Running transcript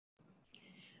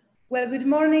Well, good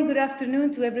morning, good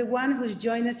afternoon to everyone who's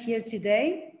joined us here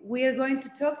today. We are going to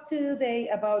talk today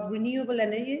about renewable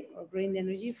energy or green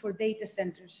energy for data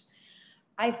centers.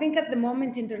 I think at the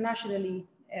moment internationally,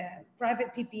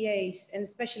 private PPAs and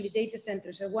especially data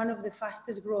centers are one of the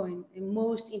fastest growing and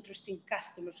most interesting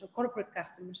customers or corporate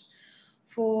customers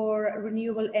for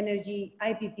renewable energy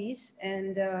IPPs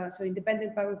and so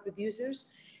independent power producers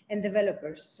and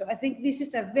developers. So I think this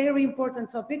is a very important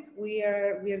topic we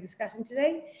are discussing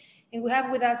today. And we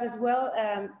have with us as well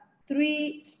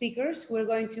three speakers who are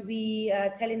going to be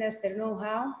telling us their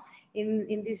know-how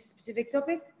in this specific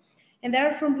topic. And they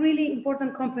are from really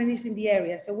important companies in the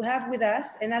area. So we have with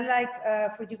us, and I'd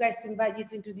like for you guys to invite you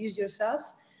to introduce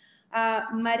yourselves.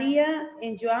 Maria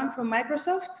and Joan from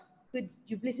Microsoft. Could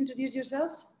you please introduce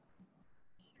yourselves?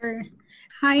 Sure.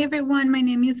 Hi, everyone. My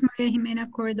name is Maria Jimena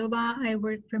Cordova. I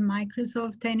work for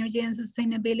Microsoft Energy and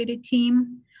Sustainability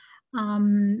team.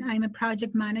 I'm a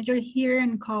project manager here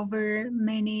and cover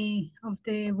many of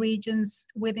the regions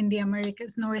within the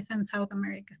Americas, North and South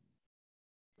America.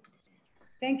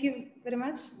 Thank you very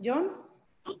much. Joan?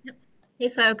 Hey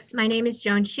folks, my name is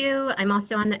Joan Chu. I'm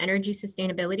also on the energy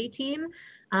sustainability team.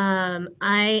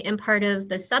 I am part of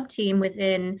the sub-team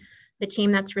within the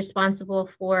team that's responsible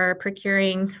for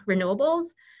procuring renewables.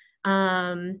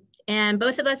 And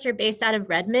both of us are based out of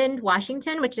Redmond,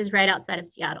 Washington, which is right outside of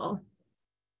Seattle.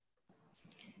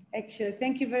 Excellent,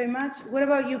 thank you very much. What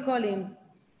about you, Colin?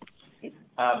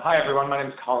 Hi everyone, my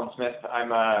name is Colin Smith.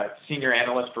 I'm a senior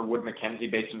analyst for Wood Mackenzie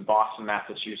based in Boston,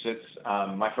 Massachusetts.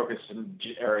 My focus in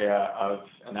area of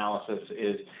analysis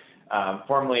is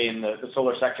formerly in the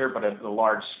solar sector, but at the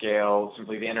large scale,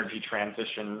 simply the energy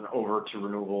transition over to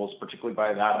renewables, particularly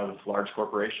by that of large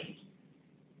corporations.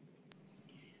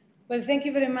 Well, thank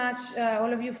you very much,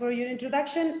 all of you, for your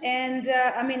introduction. And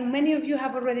I mean, many of you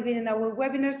have already been in our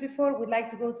webinars before. We'd like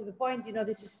to go to the point. You know,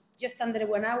 this is just under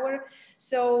 1 hour.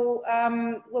 So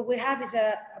what we have is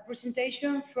a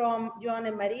presentation from Joan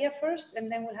and Maria first,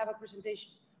 and then we'll have a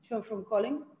presentation from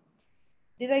Colin.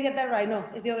 Did I get that right? No,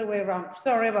 it's the other way around.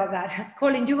 Sorry about that.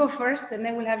 Colin, you go first, and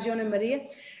then we'll have Joan and Maria.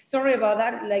 Sorry about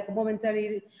that, like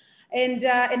momentary. And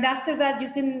after that, you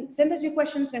can send us your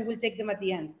questions and we'll take them at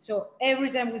the end. So every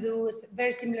time we do a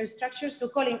very similar structure. So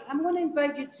Colin, I'm going to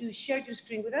invite you to share your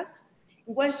screen with us.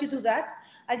 And once you do that,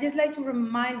 I'd just like to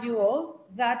remind you all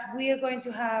that we are going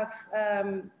to have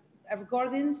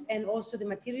recordings and also the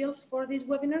materials for this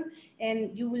webinar.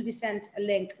 And you will be sent a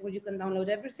link where you can download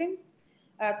everything.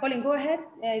 Colin, go ahead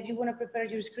if you want to prepare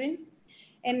your screen.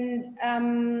 And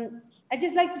I'd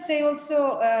just like to say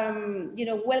also, you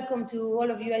know, welcome to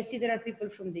all of you. I see there are people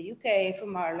from the UK,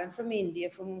 from Ireland, from India,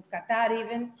 from Qatar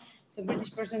even. So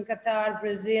British person in Qatar,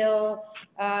 Brazil,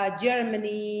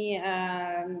 Germany.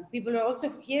 People are also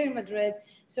here in Madrid.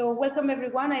 So welcome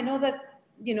everyone. I know that,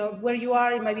 you know, where you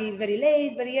are, it might be very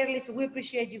late, very early. So we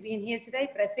appreciate you being here today.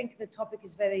 But I think the topic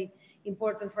is very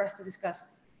important for us to discuss.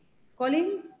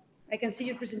 Colin, I can see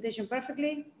your presentation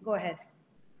perfectly. Go ahead.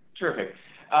 Terrific.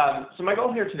 So my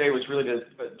goal here today was really to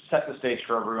set the stage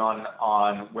for everyone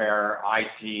on where I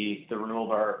see the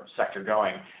renewable sector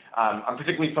going. I'm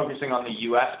particularly focusing on the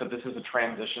US, but this is a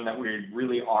transition that we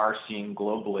really are seeing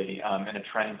globally and a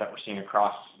trend that we're seeing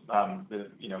across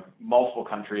multiple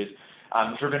countries,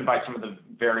 driven by some of the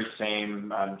very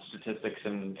same statistics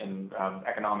and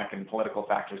economic and political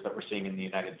factors that we're seeing in the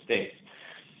United States.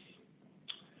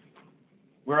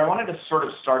 Where I wanted to sort of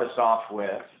start us off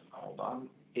with, hold on,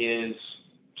 is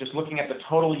just looking at the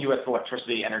total U.S.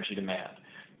 electricity energy demand.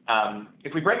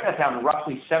 If we break that down,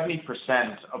 roughly 70%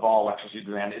 of all electricity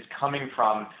demand is coming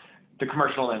from the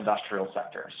commercial and industrial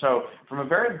sector. So from a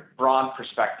very broad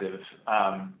perspective,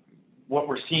 what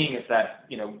we're seeing is that,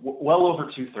 you know, well over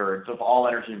 2/3 of all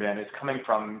energy demand is coming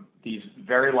from these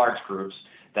very large groups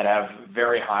that have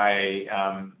very high,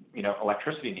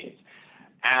 electricity needs.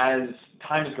 As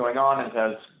time is going on,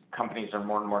 as companies are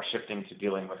more and more shifting to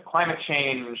dealing with climate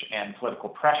change and political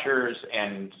pressures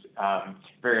and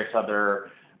various other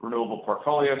renewable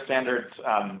portfolio standards,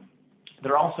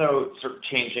 they're also sort of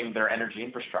changing their energy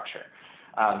infrastructure.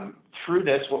 Through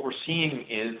this, what we're seeing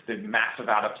is the massive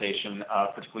adaptation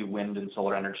of particularly wind and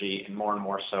solar energy, and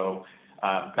more so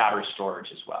battery storage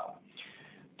as well.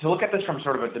 To look at this from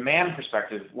sort of a demand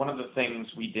perspective, one of the things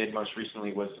we did most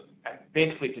recently was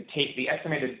basically to take the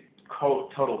estimated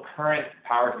total current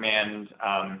power demand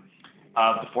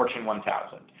of the Fortune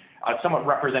 1000, a somewhat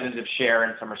representative share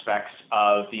in some respects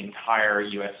of the entire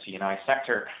US C&I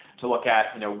sector, to look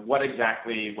at, you know, what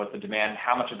exactly was the demand,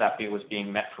 how much of that was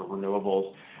being met for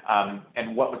renewables,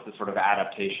 and what was the sort of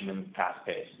adaptation and fast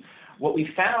pace. what we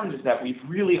found is that we've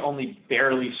really only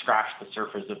barely scratched the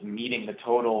surface of meeting the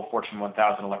total Fortune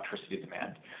 1000 electricity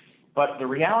demand. But the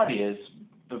reality is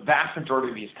the vast majority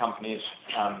of these companies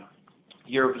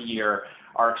year over year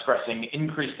are expressing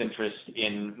increased interest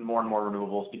in more and more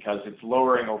renewables because it's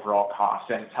lowering overall costs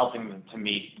and it's helping them to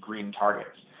meet green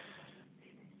targets.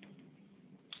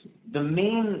 The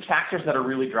main factors that are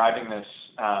really driving this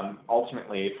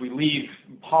ultimately, if we leave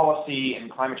policy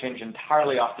and climate change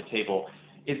entirely off the table,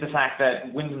 is the fact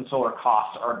that wind and solar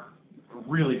costs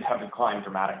have declined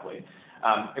dramatically.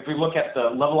 If we look at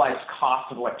the levelized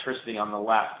cost of electricity on the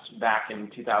left back in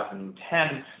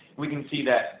 2010, we can see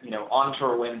that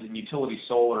onshore wind and utility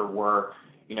solar were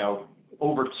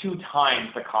over 2 times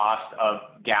the cost of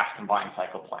gas combined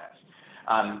cycle plants.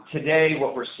 Today,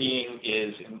 what we're seeing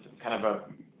is in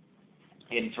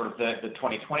sort of the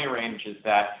 2020 range is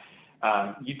that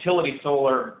utility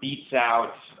solar beats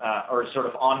out or sort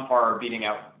of on par beating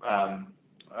out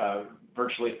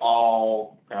virtually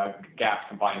all gas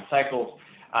combined cycles,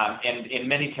 and in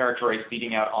many territories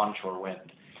beating out onshore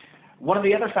wind. One of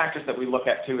the other factors that we look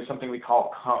at too is something we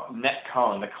call net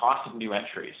CONE, the cost of new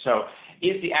entries. So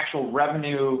is the actual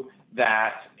revenue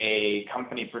that a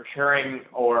company procuring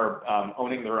or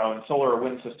owning their own solar or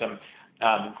wind system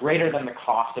greater than the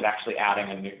cost of actually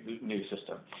adding a new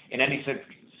system? In any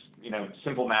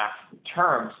simple math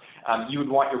terms, you would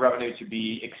want your revenue to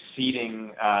be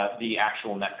exceeding the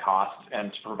actual net cost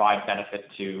and to provide benefit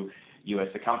to you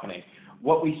as the company.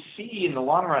 What we see in the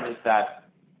long run is that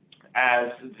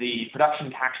as the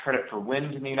production tax credit for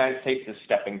wind in the United States is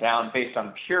stepping down based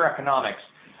on pure economics,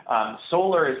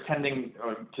 solar is tending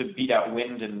to beat out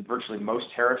wind in virtually most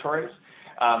territories.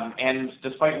 And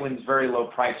despite wind's very low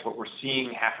price, what we're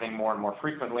seeing happening more and more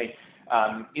frequently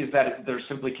is that there's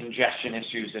simply congestion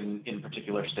issues in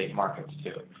particular state markets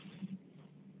too.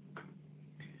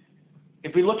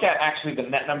 If we look at actually the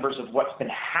net numbers of what's been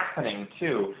happening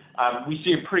too, we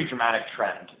see a pretty dramatic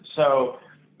trend. So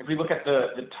if we look at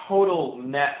the total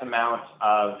net amount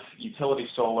of utility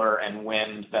solar and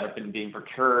wind that have been being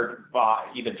procured by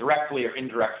either directly or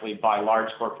indirectly by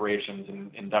large corporations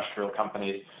and industrial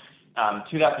companies,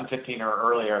 2015 or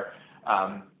earlier,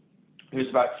 it was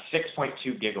about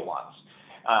 6.2 gigawatts.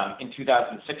 In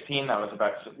 2016, that was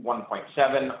about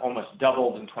 1.7, almost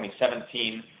doubled in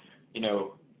 2017.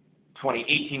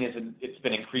 2018 it's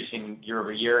been increasing year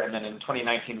over year, and then in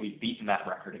 2019 we've beaten that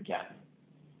record again.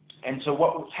 And so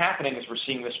what's happening is we're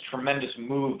seeing this tremendous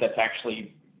move that's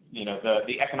actually,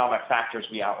 the economic factors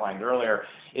we outlined earlier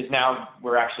is now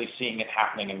we're actually seeing it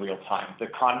happening in real time. The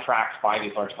contracts by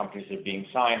these large companies are being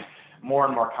signed. More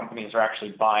and more companies are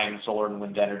actually buying solar and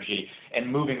wind energy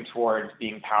and moving towards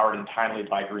being powered entirely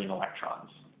by green electrons.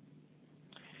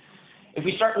 If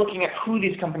we start looking at who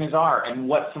these companies are and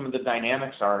what some of the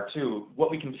dynamics are too, what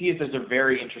we can see is there's a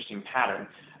very interesting pattern.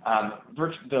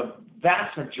 The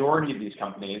vast majority of these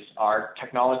companies are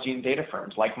technology and data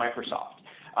firms like Microsoft.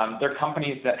 They're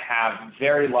companies that have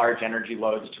very large energy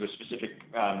loads to a specific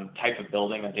type of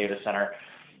building, a data center.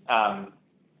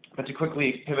 But to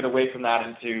quickly pivot away from that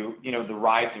into the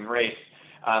rising race,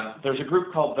 there's a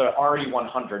group called the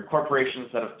RE100, corporations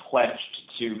that have pledged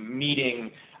to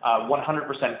meeting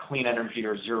 100% clean energy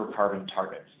or zero carbon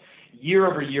targets. Year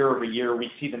over year over year,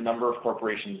 we see the number of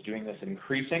corporations doing this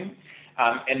increasing.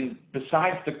 And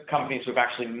besides the companies who have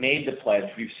actually made the pledge,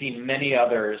 we've seen many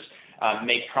others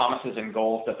make promises and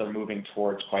goals that they're moving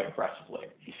towards quite aggressively.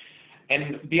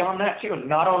 And beyond that too,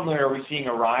 not only are we seeing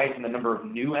a rise in the number of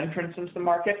new entrants into the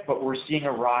market, but we're seeing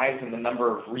a rise in the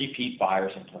number of repeat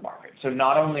buyers into the market. So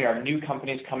not only are new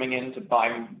companies coming in to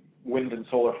buy wind and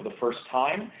solar for the first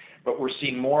time, but we're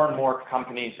seeing more and more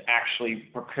companies actually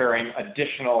procuring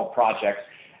additional projects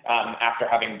after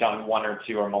having done one or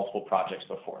two or multiple projects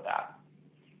before that.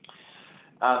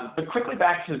 But quickly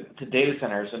back to data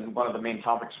centers, and one of the main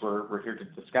topics we're here to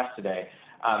discuss today.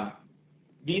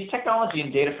 These technology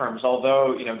and data firms,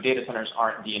 although data centers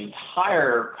aren't the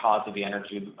entire cause of the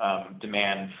energy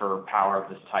demand for power of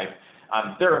this type,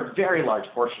 they're a very large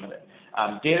portion of it.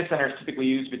 Data centers typically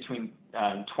use between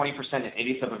 20% and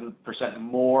 87%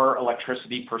 more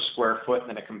electricity per square foot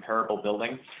than a comparable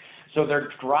building. So they're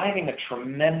driving a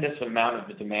tremendous amount of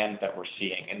the demand that we're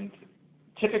seeing. And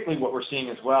typically what we're seeing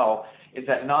as well is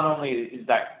that not only is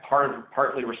that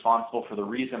partly responsible for the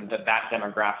reason that that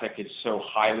demographic is so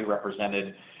highly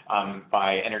represented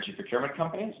by energy procurement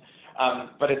companies,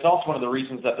 but it's also one of the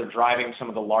reasons that they're driving some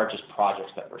of the largest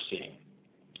projects that we're seeing.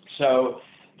 So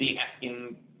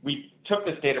we took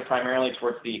this data primarily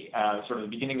towards the sort of the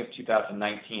beginning of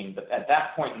 2019, but at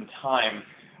that point in time,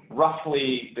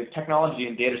 roughly the technology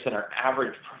and data center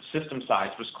average system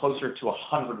size was closer to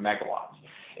 100 megawatts.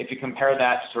 If you compare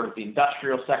that to sort of the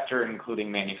industrial sector,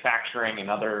 including manufacturing and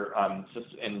other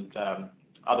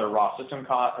other raw system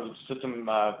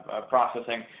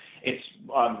processing, it's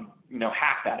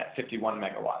half that at 51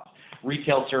 megawatts.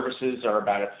 Retail services are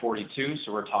about at 42,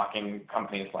 so we're talking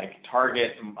companies like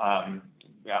Target,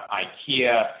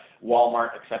 IKEA, Walmart,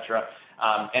 etc.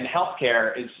 And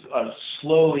healthcare is a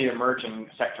slowly emerging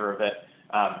sector of it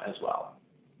as well.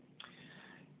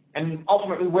 And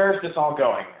ultimately, where is this all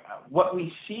going? What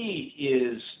we see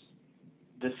is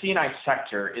the C&I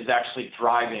sector is actually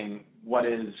driving what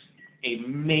is a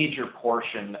major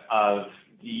portion of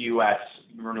the U.S.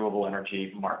 renewable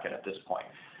energy market at this point.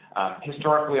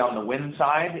 Historically, on the wind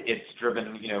side, it's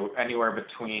driven anywhere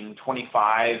between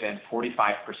 25 and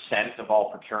 45% of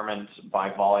all procurement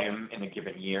by volume in a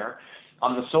given year.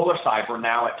 On the solar side, we're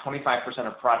now at 25%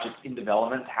 of projects in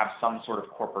development have some sort of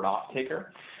corporate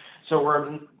off-taker. So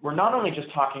we're not only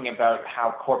just talking about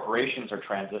how corporations are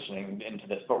transitioning into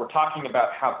this, but we're talking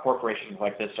about how corporations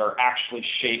like this are actually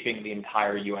shaping the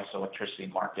entire U.S. electricity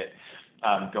market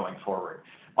going forward.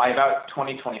 By about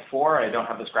 2024, I don't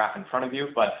have this graph in front of you,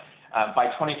 but by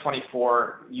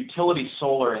 2024, utility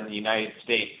solar in the United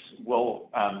States will,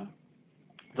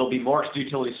 there'll be more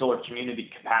utility solar community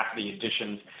capacity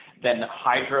additions than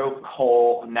hydro,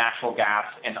 coal, natural gas,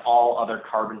 and all other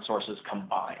carbon sources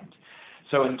combined.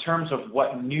 So in terms of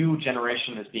what new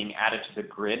generation is being added to the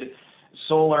grid,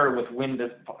 solar with wind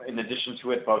in addition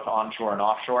to it, both onshore and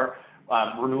offshore,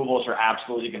 renewables are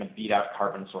absolutely going to beat out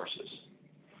carbon sources.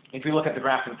 If you look at the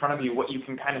graph in front of you, what you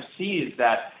can kind of see is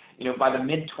that, by the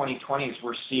mid-2020s,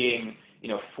 we're seeing,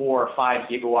 4 or 5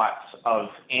 gigawatts of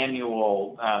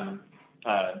annual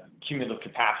cumulative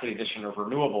capacity addition of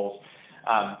renewables.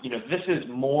 This is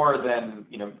more than,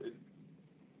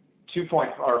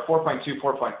 4.2,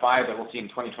 4.5 that we'll see in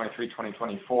 2023,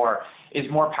 2024 is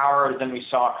more power than we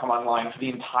saw come online for the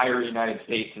entire United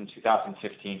States in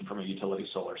 2015 from a utility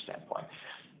solar standpoint.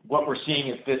 What we're seeing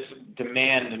is this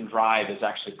demand and drive is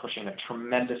actually pushing a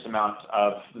tremendous amount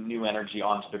of new energy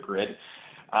onto the grid,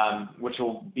 which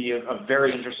will be a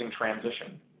very interesting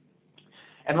transition.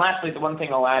 And lastly, the one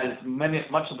thing I'll add is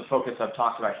much of the focus I've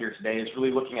talked about here today is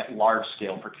really looking at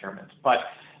large-scale procurement. But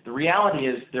the reality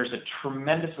is there's a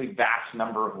tremendously vast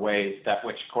number of ways that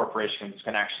which corporations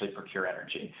can actually procure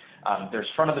energy. There's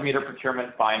front-of-the-meter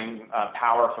procurement, buying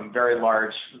power from very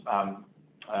large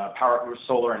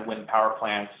solar and wind power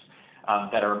plants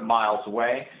that are miles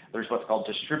away. There's what's called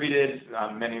distributed,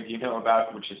 many of you know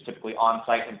about, which is typically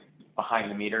on-site and behind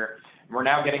the meter. We're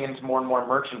now getting into more and more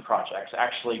merchant projects,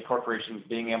 actually corporations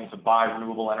being able to buy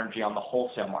renewable energy on the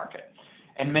wholesale market.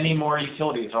 And many more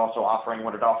utilities are also offering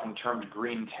what are often termed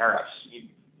green tariffs,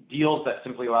 deals that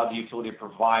simply allow the utility to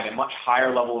provide a much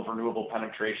higher level of renewable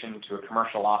penetration to a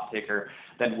commercial off-taker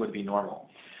than would be normal.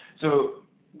 So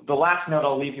the last note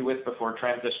I'll leave you with before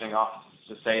transitioning off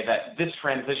is to say that this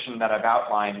transition that I've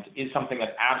outlined is something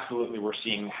that absolutely we're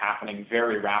seeing happening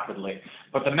very rapidly.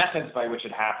 But the methods by which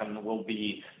it happens will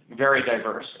be very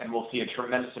diverse, and we'll see a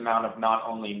tremendous amount of not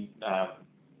only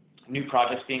new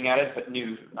projects being added, but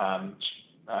new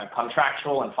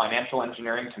contractual and financial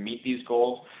engineering to meet these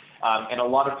goals, and a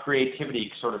lot of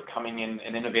creativity sort of coming in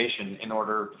and innovation in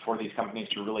order for these companies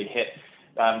to really hit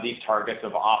these targets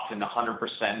of often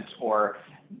 100% or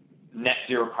net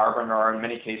zero carbon, or in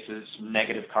many cases,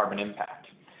 negative carbon impact.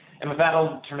 And with that,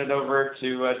 I'll turn it over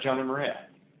to Joan and Maria.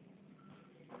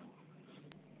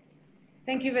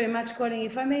 Thank you very much, Colin.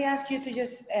 If I may ask you to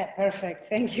just, perfect,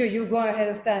 thank you, you go ahead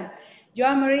of time.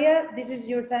 Joan, Maria, this is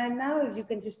your time now. If you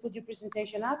can just put your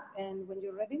presentation up and when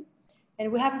you're ready.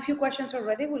 And we have a few questions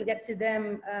already. We'll get to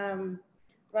them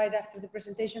right after the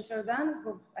presentations are done.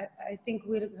 I think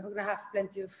we're going to have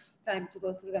plenty of time to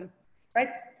go through them, right?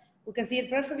 We can see it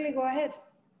perfectly. Go ahead.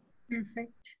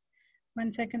 Perfect.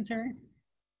 1 second, sir.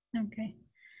 Okay.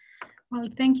 Well,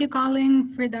 thank you,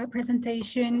 Colin, for that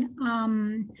presentation.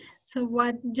 So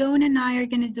what Joan and I are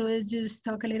going to do is just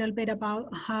talk a little bit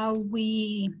about how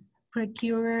we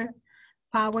procure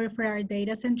power for our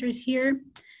data centers here.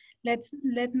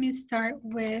 Let me start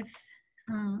with,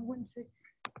 1 second.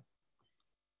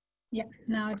 Yeah,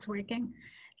 now it's working.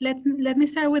 Let me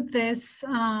start with this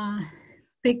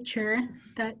picture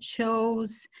that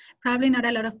shows, probably not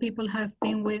a lot of people have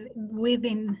been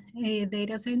within a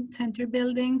data center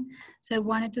building. So I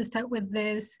wanted to start with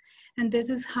this. And this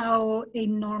is how a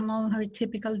normal or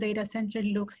typical data center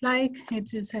looks like.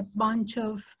 It's just a bunch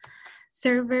of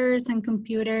servers and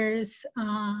computers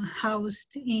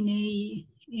housed in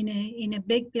a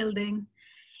big building.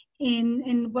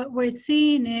 And what we're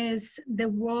seeing is the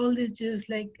world is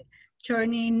just like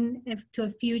turning to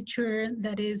a future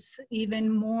that is even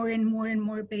more and more and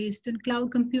more based on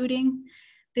cloud computing.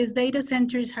 These data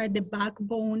centers are the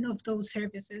backbone of those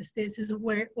services. This is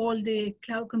where all the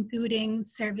cloud computing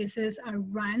services are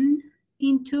run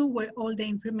into, where all the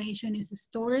information is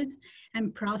stored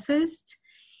and processed.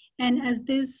 And as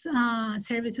these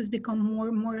services become more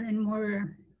and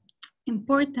more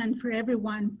important for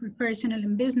everyone, for personal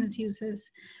and business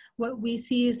uses, what we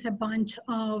see is a bunch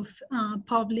of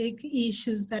public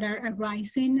issues that are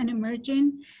arising and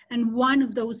emerging. And one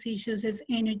of those issues is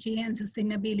energy and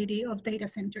sustainability of data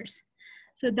centers.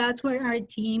 So that's where our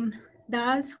team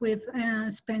does. We've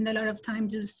spent a lot of time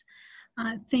just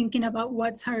thinking about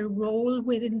what's our role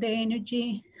within the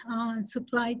energy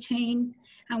supply chain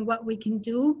and what we can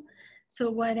do. So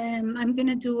what I'm going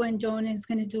to do and Joan is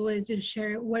going to do is just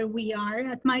share where we are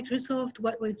at Microsoft,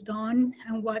 what we've done,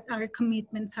 and what our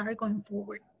commitments are going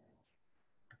forward.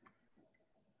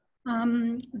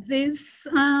 This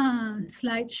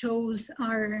slide shows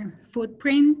our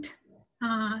footprint.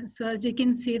 So as you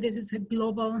can see, this is a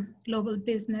global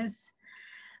business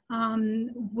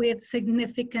with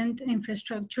significant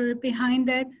infrastructure behind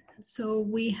it. So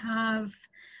we have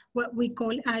what we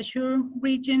call Azure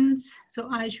regions. So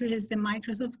Azure is the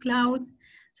Microsoft cloud.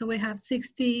 So we have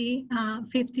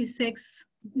 56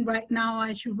 right now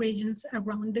Azure regions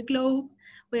around the globe.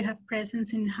 We have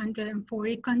presence in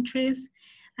 140 countries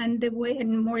and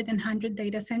in more than 100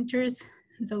 data centers.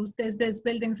 Those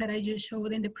buildings that I just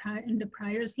showed in the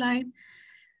prior slide.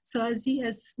 So as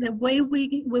the way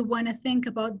we want to think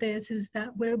about this is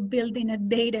that we're building a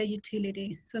data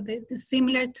utility. So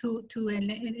similar to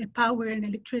a power and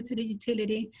electricity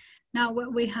utility. Now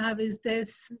what we have is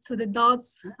this. So the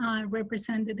dots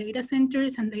represent the data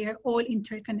centers and they are all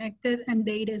interconnected and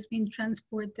data is being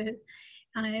transported.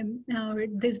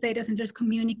 These data centers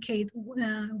communicate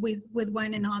with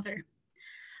one another.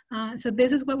 So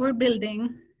this is what we're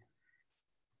building.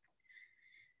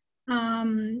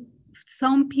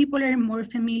 Some people are more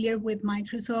familiar with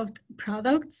Microsoft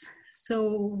products.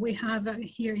 So we have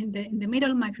here in the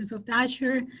middle, Microsoft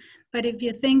Azure. But if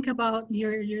you think about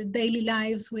your daily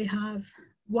lives, we have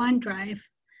OneDrive,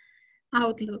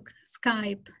 Outlook,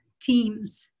 Skype,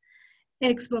 Teams,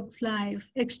 Xbox Live,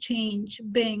 Exchange,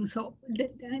 Bing. So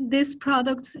these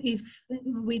products, if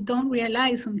we don't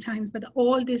realize sometimes, but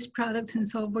all these products and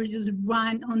software just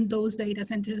run on those data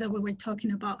centers that we were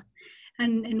talking about.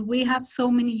 And we have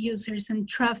so many users and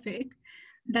traffic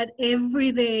that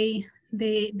every day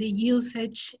the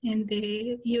usage and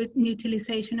the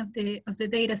utilization of the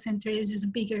data center is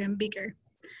just bigger and bigger.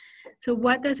 So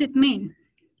what does it mean?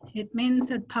 It means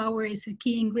that power is a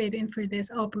key ingredient for this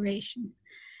operation.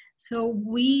 So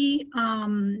we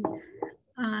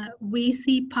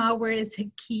see power as a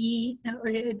key, or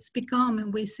it's become,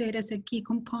 and we say it as a key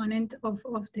component of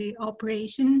the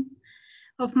operation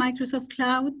of Microsoft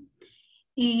Cloud.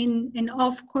 And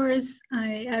of course,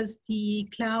 as the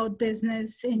cloud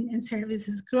business and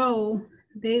services grow,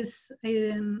 this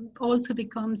also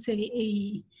becomes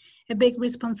a big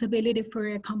responsibility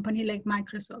for a company like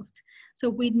Microsoft. So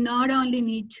we not only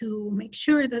need to make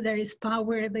sure that there is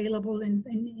power available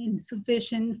and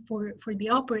sufficient for the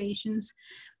operations,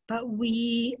 but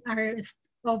we are,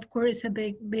 of course,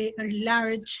 a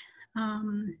large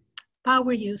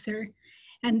power user.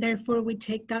 And therefore, we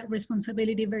take that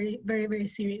responsibility very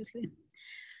seriously.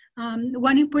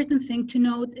 One important thing to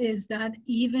note is that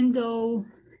even though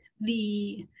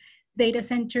the data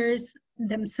centers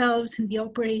themselves and the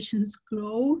operations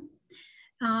grow,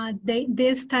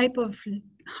 this type of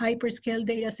hyperscale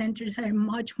data centers are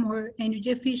much more energy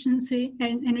efficient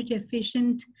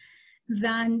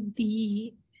than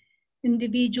the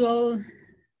individual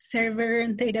server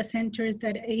and data centers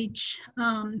that each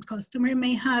customer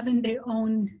may have in their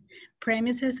own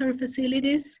premises or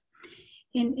facilities.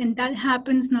 And that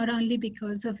happens not only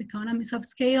because of economies of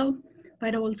scale,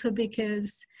 but also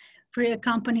because for a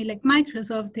company like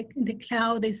Microsoft, the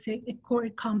cloud is a core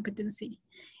competency.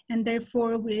 And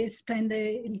therefore we spend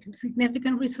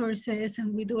significant resources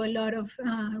and we do a lot of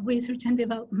research and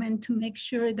development to make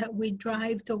sure that we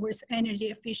drive towards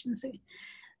energy efficiency.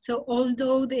 So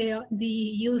although the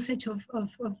usage of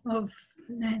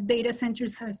data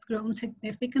centers has grown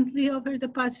significantly over the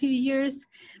past few years,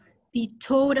 the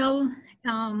total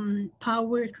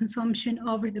power consumption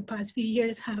over the past few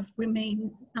years have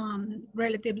remained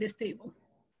relatively stable.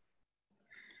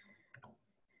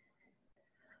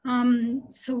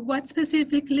 So what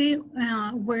specifically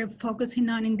we're focusing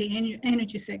on in the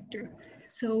energy sector?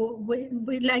 So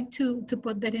we like to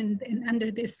put that under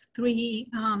these three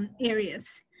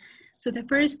areas. So the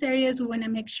first area is we want to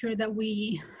make sure that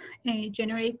we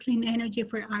generate clean energy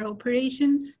for our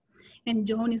operations. And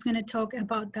Joan is going to talk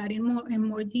about that in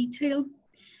more detail.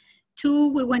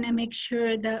 Two, we want to make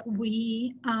sure that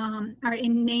we are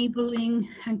enabling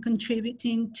and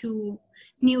contributing to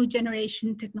new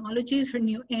generation technologies or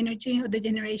new energy, or the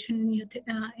generation of new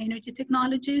energy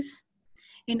technologies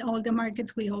in all the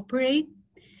markets we operate.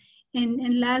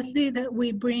 And lastly, that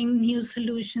we bring new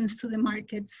solutions to the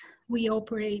markets we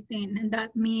operate in. And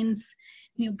that means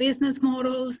new business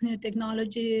models, new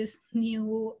technologies,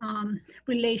 new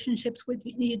relationships with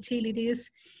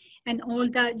utilities, and all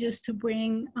that just to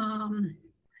bring,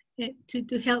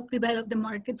 to help develop the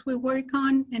markets we work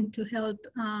on and to help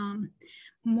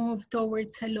move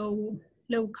towards a low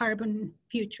carbon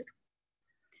future.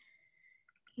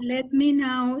 Let me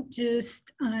now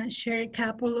just share a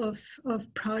couple of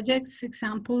projects,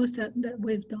 examples that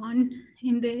we've done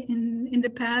in the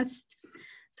past.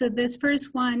 So this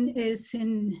first one is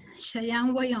in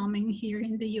Cheyenne, Wyoming, here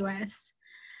in the US.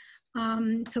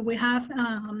 So we have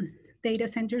data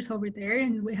centers over there,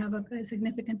 and we have a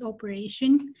significant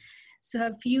operation. So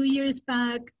a few years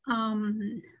back,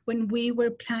 when we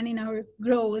were planning our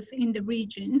growth in the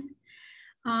region,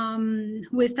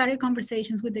 we started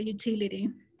conversations with the utility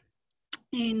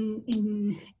and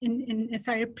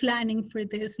started planning for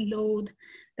this load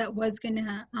that was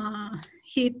gonna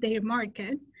hit their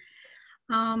market.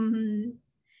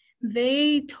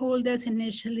 They told us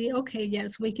initially, okay,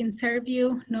 yes, we can serve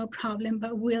you, no problem,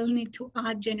 but we'll need to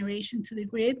add generation to the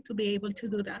grid to be able to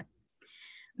do that.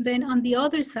 Then on the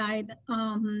other side,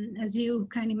 as you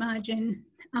can imagine,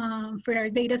 for our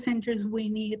data centers, we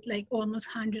need like almost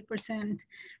 100%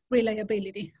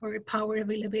 reliability or power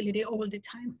availability all the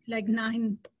time, like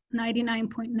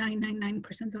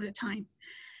 99.999% of the time.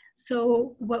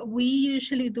 So what we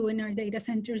usually do in our data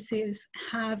centers is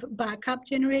have backup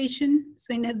generation.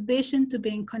 So in addition to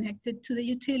being connected to the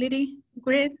utility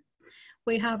grid,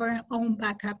 we have our own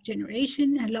backup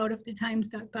generation. A lot of the times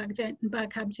that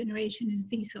backup generation is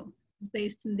diesel, it's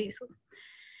based on diesel.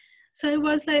 So it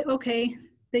was like, okay,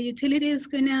 the utility is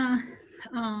gonna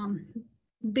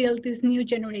build this new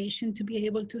generation to be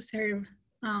able to serve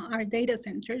our data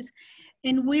centers.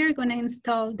 And we're gonna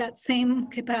install that same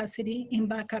capacity in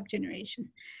backup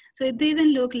generation. So it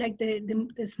didn't look like the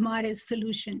smartest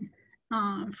solution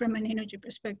from an energy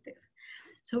perspective.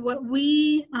 So what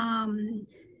we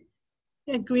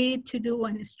agreed to do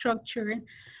and structure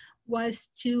was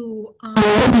to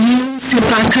use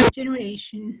backup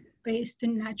generation based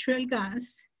on natural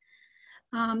gas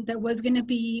that was going to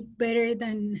be better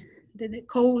than the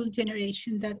coal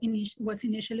generation that was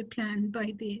initially planned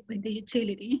by the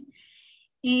utility,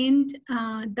 and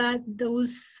that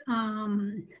those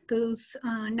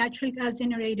natural gas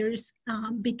generators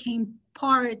became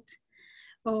part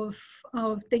of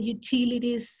the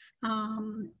utilities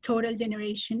total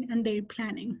generation and their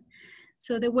planning.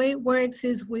 So the way it works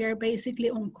is we are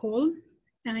basically on call,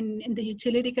 and the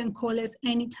utility can call us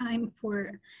anytime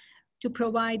to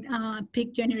provide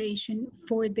peak generation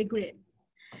for the grid.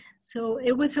 So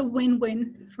it was a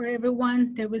win-win for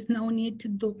everyone. There was no need to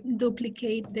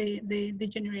duplicate the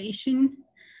generation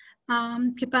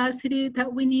capacity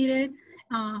that we needed.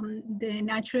 The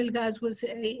natural gas was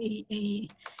a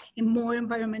more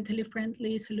environmentally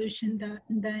friendly solution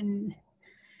than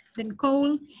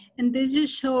coal. And this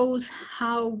just shows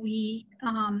how we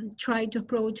try to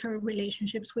approach our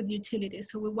relationships with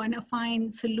utilities. So we want to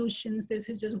find solutions. This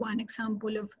is just one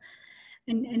example of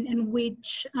in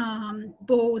which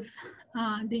both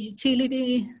the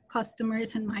utility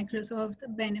customers and Microsoft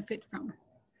benefit from.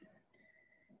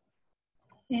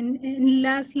 And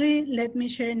lastly, let me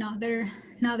share another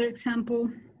example.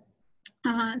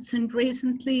 So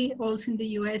recently, also in the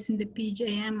US, in the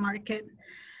PJM market,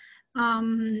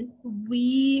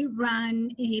 we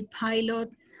ran a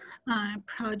pilot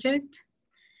project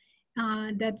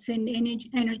that's an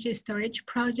energy storage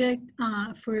project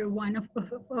for one of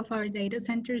our data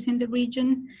centers in the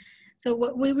region. So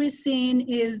what we were seeing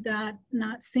is that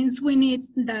since we need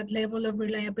that level of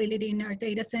reliability in our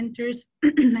data centers,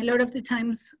 a lot of the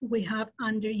times we have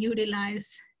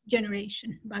underutilized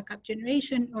generation, backup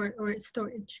generation or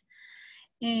storage.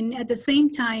 And at the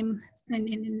same time,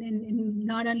 in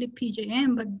not only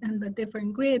PJM, but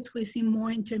different grids, we see more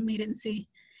intermittency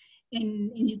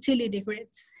in utility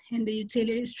grids. And the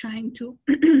utility is trying to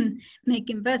make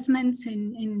investments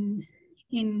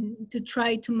to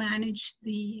try to manage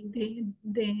the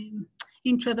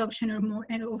introduction of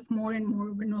more and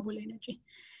more renewable energy.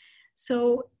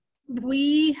 So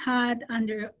we had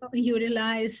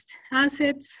underutilized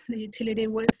assets. The utility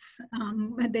was,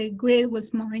 the grid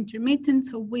was more intermittent,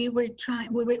 so we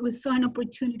saw an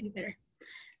opportunity there.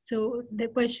 So the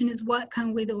question is, what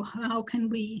can we do? How can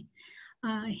we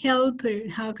help, or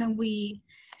how can we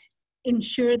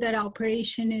ensure that our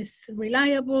operation is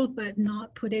reliable but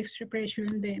not put extra pressure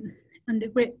on the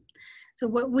grid? So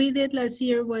what we did last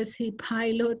year was a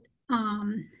pilot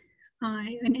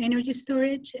an energy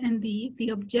storage, and the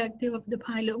objective of the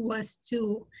pilot was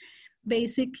to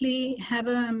basically have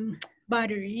a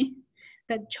battery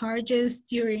that charges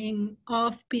during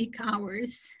off-peak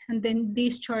hours and then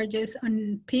discharges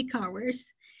on peak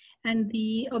hours. And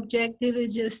the objective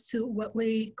is just to what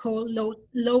we call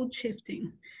load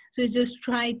shifting. So it's just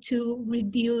try to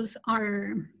reduce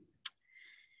our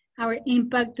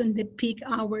impact on the peak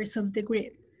hours of the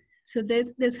grid. So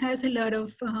this has a lot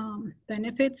of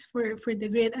benefits for the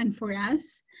grid and for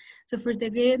us. So for the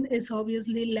grid, it's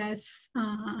obviously less,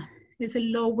 it's a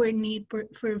lower need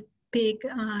for peak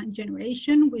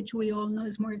generation, which we all know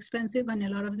is more expensive, and a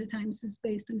lot of the times is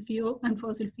based on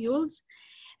fossil fuels.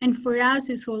 And for us,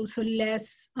 it's also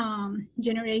less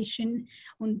generation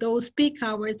on those peak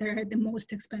hours that are the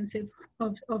most expensive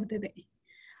of the day.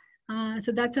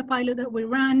 So that's a pilot that we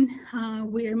run.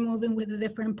 We're moving with a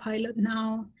different pilot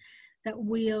now that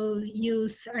will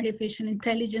use artificial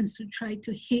intelligence to try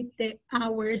to hit the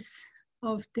hours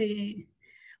of the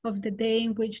day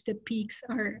in which the peaks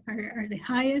are the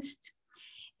highest.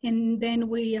 And then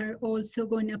we are also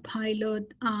going to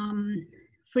pilot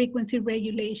frequency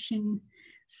regulation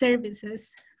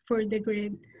services for the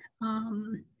grid,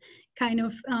 kind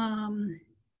of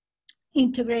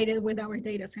integrated with our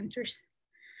data centers.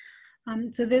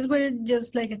 So these were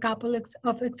just like a couple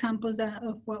of examples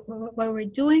of what we're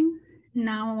doing.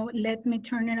 Now let me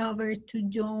turn it over to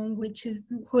Joan,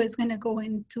 who is going to go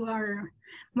into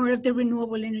more of the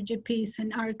renewable energy piece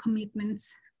and our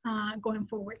commitments going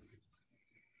forward.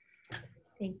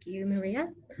 Thank you, Maria.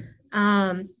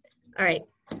 All right.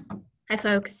 Hi,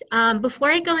 folks. Before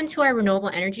I go into our renewable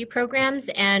energy programs,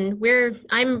 and we're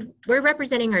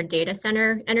representing our data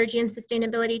center energy and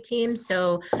sustainability team.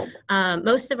 So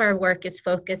most of our work is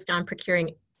focused on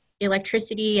procuring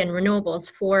electricity and renewables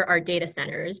for our data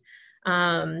centers.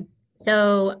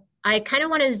 So I kind of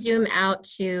want to zoom out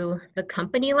to the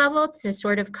company level to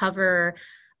sort of cover,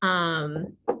 oh,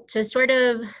 sorry,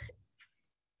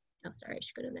 I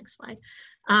should go to the next slide.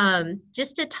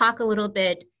 Just to touch a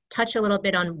little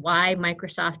bit on why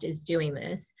Microsoft is doing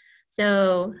this.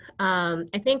 So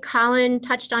I think Colin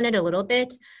touched on it a little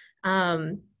bit,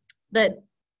 but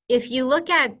if you look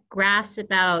at graphs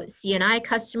about C&I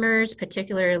customers,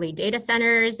 particularly data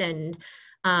centers, and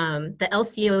the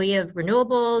LCOE of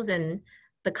renewables and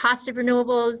the cost of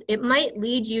renewables, it might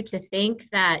lead you to think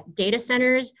that data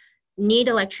centers need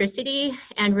electricity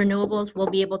and renewables will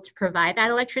be able to provide that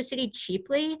electricity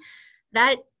cheaply.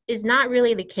 That is not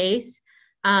really the case.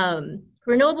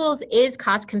 Renewables is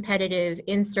cost competitive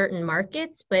in certain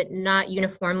markets, but not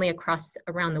uniformly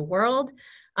around the world.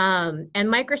 And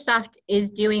Microsoft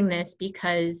is doing this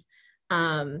because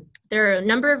there are a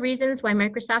number of reasons why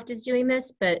Microsoft is doing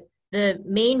this, but the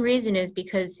main reason is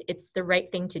because it's the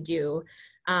right thing to do.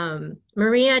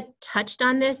 Maria touched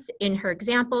on this in her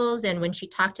examples, and when she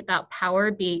talked about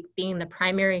power being the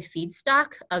primary feedstock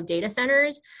of data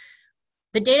centers,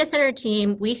 the data center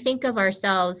team, we think of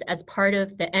ourselves as part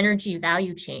of the energy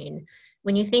value chain.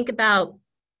 When you think about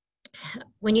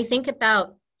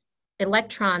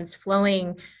electrons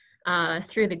flowing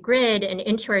through the grid and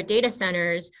into our data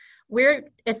centers, we're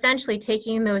essentially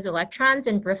taking those electrons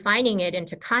and refining it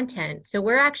into content. So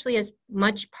we're actually as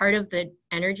much part of the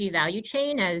energy value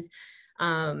chain as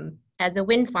a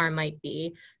wind farm might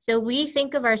be. So we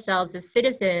think of ourselves as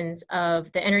citizens of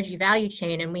the energy value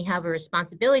chain, and we have a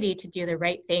responsibility to do the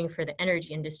right thing for the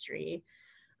energy industry.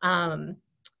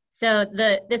 So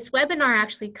this webinar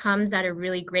actually comes at a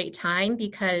really great time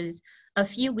because a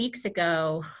few weeks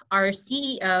ago, our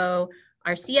CEO,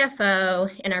 our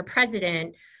CFO, and our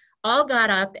president all got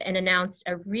up and announced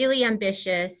a really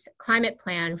ambitious climate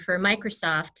plan for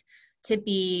Microsoft to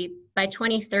be, by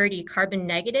 2030, carbon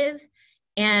negative,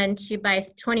 and to, by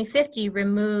 2050,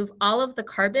 remove all of the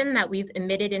carbon that we've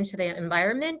emitted into the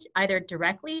environment, either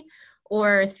directly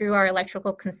or through our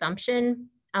electrical consumption,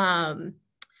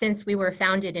 since we were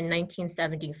founded in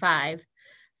 1975.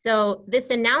 So this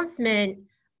announcement,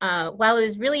 while it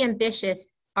was really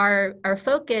ambitious, our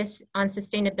focus on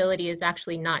sustainability is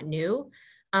actually not new.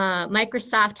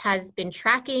 Microsoft has been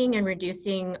tracking and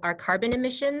reducing our carbon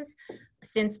emissions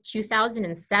since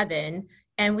 2007,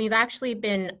 and we've actually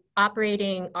been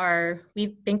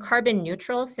we've been carbon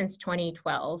neutral since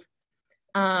 2012.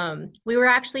 We were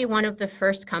actually one of the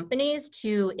first companies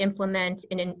to implement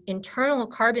an internal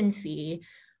carbon fee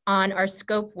on our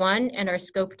Scope 1 and our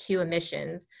Scope 2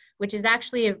 emissions, which is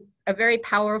actually a very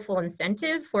powerful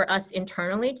incentive for us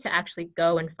internally to actually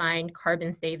go and find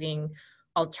carbon saving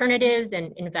alternatives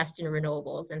and invest in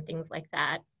renewables and things like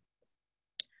that.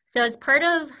 So as part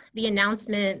of the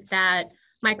announcement that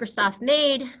Microsoft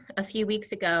made a few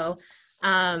weeks ago,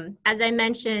 as I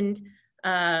mentioned,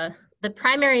 the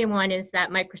primary one is that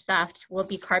Microsoft will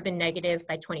be carbon negative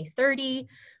by 2030.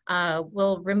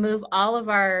 We'll remove all of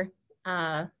the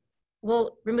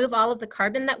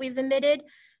carbon that we've emitted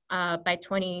by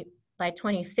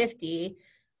 2050.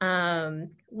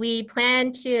 We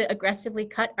plan to aggressively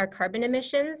cut our carbon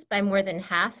emissions by more than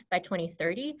half by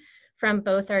 2030 from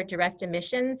both our direct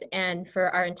emissions and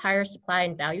for our entire supply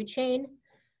and value chain.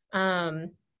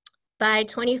 By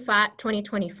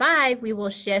 2025, we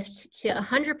will shift to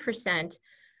 100%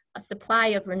 a supply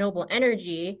of renewable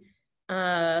energy,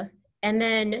 and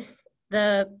then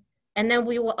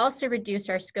we will also reduce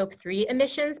our Scope 3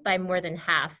 emissions by more than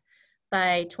half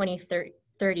by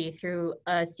 2030 through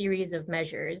a series of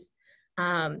measures.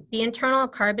 The internal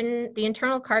carbon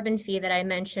fee that I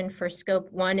mentioned for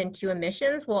Scope 1 and 2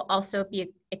 emissions will also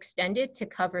be extended to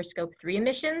cover Scope 3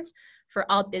 emissions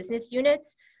for all business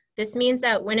units. This means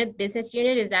that when a business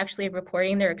unit is actually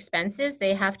reporting their expenses,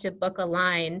 they have to book a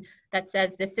line that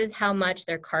says this is how much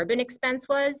their carbon expense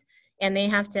was, and they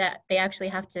actually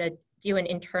have to do an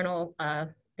internal,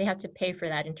 they have to pay for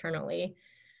that internally.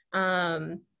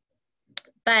 By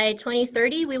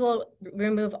 2030, we will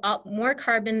remove more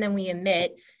carbon than we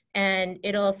emit, and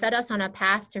it'll set us on a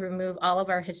path to remove all of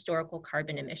our historical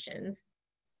carbon emissions.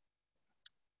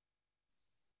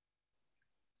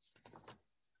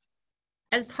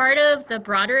 As part of the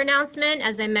broader announcement,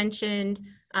 as I mentioned,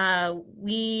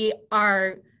 we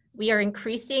are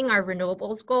increasing our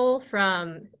renewables goal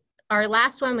from, our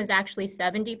last one was actually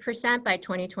 70% by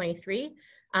 2023.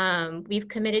 We've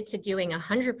committed to doing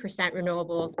 100%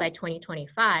 renewables by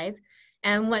 2025.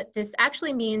 And what this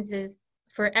actually means is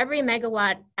for every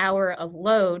megawatt hour of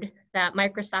load that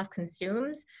Microsoft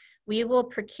consumes, we will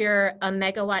procure a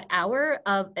megawatt hour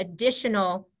of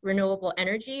additional renewable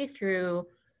energy through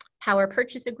power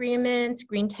purchase agreements,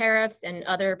 green tariffs, and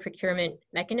other procurement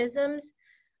mechanisms.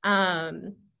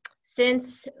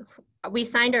 Since we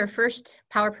signed our first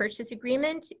power purchase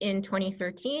agreement in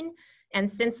 2013,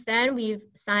 and since then we've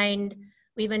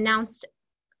announced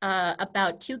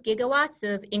about 2 gigawatts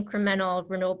of incremental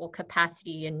renewable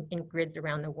capacity in grids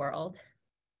around the world.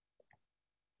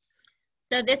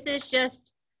 So this is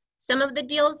just some of the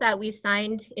deals that we've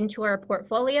signed into our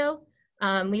portfolio.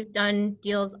 We've done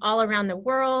deals all around the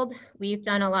world. We've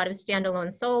done a lot of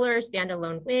standalone solar,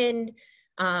 standalone wind.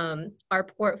 Our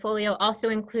portfolio also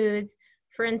includes,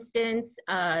 for instance,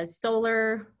 a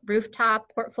solar rooftop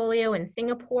portfolio in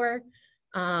Singapore,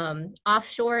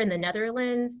 offshore in the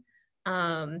Netherlands,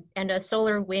 and a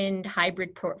solar wind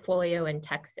hybrid portfolio in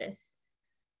Texas.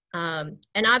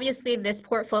 And obviously this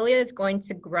portfolio is going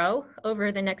to grow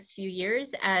over the next few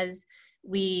years as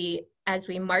we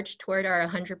march toward our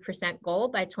 100% goal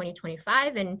by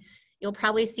 2025, and you'll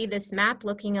probably see this map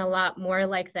looking a lot more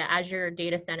like the Azure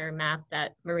data center map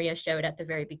that Maria showed at the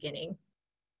very beginning.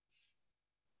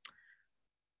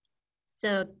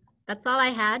 So that's all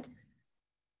I had.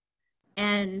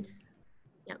 And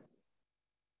yeah,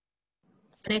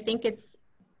 and I think it's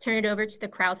turn it over to the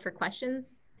crowd for questions.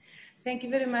 Thank you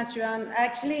very much, Joan.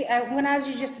 Actually, I'm going to ask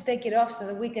you just to take it off so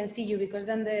that we can see you, because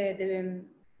then the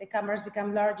cameras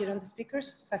become larger on the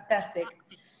speakers. Fantastic.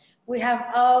 We have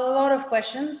a lot of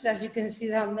questions, as you can see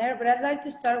down there, but I'd like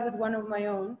to start with one of my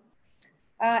own.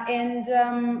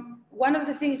 One of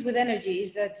the things with energy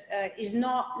is that it's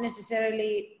not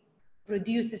necessarily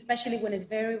produced, especially when it's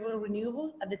variable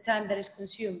renewable, at the time that it's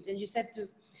consumed. And you said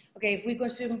okay, if we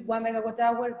consume 1 megawatt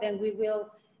hour, then we will,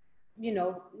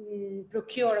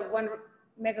 procure 1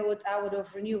 megawatt hour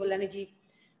of renewable energy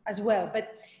as well.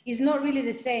 But it's not really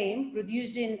the same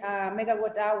producing a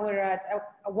megawatt hour at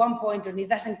one point, and it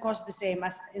doesn't cost the same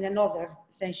as in another,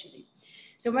 essentially.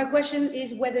 So my question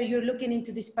is whether you're looking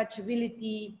into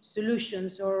dispatchability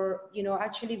solutions, or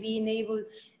actually being able,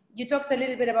 you talked a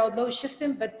little bit about load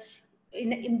shifting, but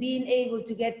in being able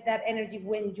to get that energy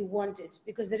when you want it,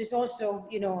 because there is also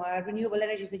renewable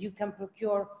energies that you can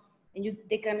procure, and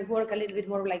they can work a little bit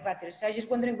more like batteries. So I'm just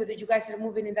wondering whether you guys are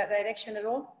moving in that direction at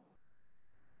all.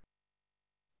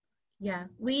 Yeah,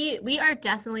 we are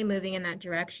definitely moving in that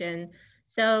direction.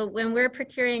 So when we're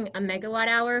procuring a megawatt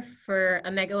hour for a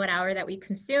megawatt hour that we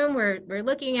consume, we're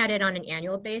looking at it on an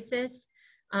annual basis.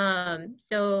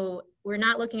 So we're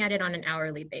not looking at it on an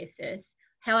hourly basis.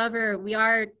 However,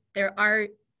 there are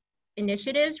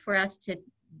initiatives for us to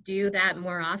do that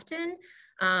more often,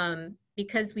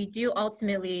 because we do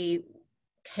ultimately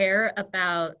care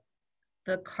about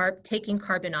taking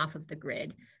carbon off of the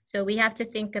grid. So we have to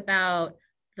think about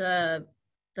the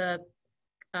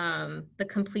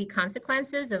complete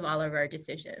consequences of all of our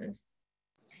decisions.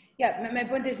 Yeah, my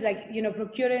point is like,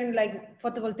 procuring like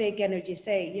photovoltaic energy,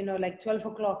 say, like 12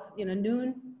 o'clock,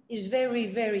 noon is very,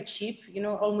 very cheap,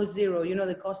 almost zero,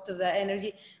 the cost of the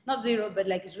energy, not zero, but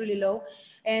like it's really low.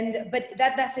 But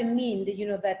that doesn't mean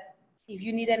that, that if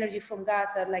you need energy from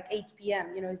gas at like 8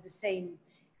 p.m., it's the same.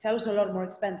 It's also a lot more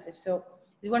expensive. So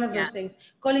it's one of those things.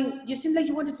 Colin, you seem like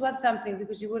you wanted to add something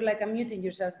because you were like unmuting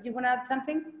yourself. Do you want to add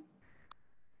something?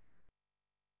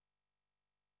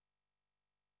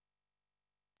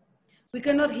 We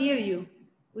cannot hear you.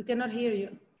 We cannot hear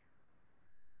you.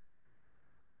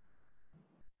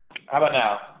 How about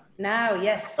now? Now,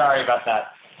 yes. Sorry about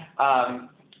that.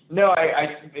 No,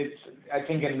 I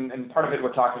think in part of it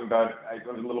we're talking about, I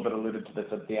a little bit alluded to this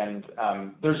at the end,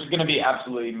 there's going to be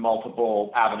absolutely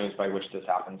multiple avenues by which this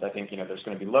happens. I think, there's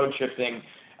going to be load shifting.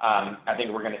 I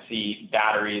think we're going to see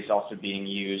batteries also being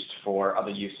used for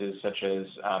other uses such as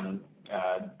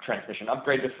transmission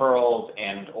upgrade deferrals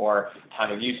and or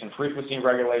time of use and frequency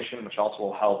regulation, which also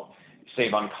will help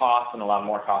save on costs and allow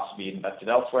more costs to be invested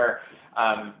elsewhere.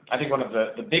 I think one of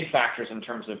the big factors in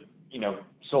terms of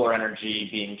solar energy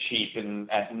being cheap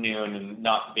at noon and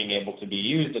not being able to be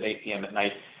used at 8 p.m. at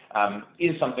night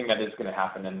is something that is going to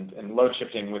happen, and load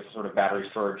shifting with sort of battery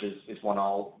storage is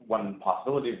one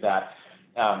possibility of that.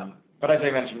 But as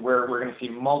I mentioned, we're going to see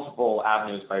multiple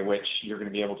avenues by which you're going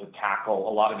to be able to tackle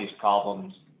a lot of these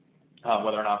problems,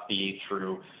 whether or not be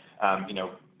through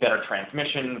better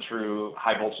transmission, through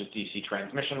high voltage DC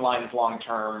transmission lines long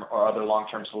term, or other long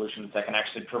term solutions that can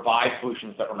actually provide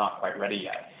solutions that we're not quite ready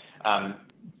yet.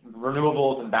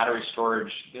 Renewables and battery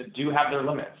storage do have their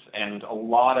limits, and a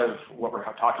lot of what we're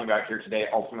talking about here today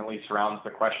ultimately surrounds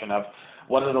the question of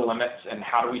what are the limits and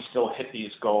how do we still hit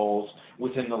these goals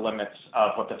within the limits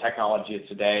of what the technology is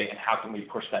today, and how can we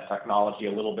push that technology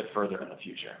a little bit further in the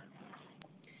future.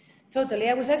 Totally.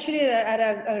 I was actually at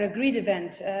a GREED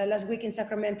event last week in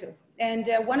Sacramento. And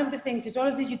one of the things is all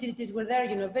of the utilities were there,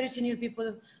 very senior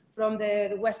people from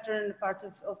the western part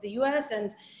of the US.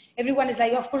 And everyone is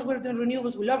like, of course, we're doing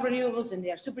renewables. We love renewables and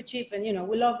they are super cheap and,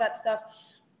 we love that stuff.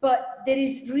 But there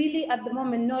is really at the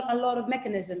moment not a lot of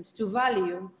mechanisms to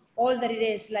value all that it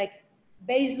is like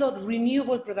baseload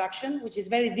renewable production, which is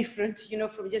very different,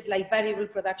 from just like variable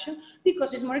production,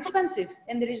 because it's more expensive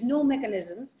and there is no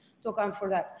mechanisms to account for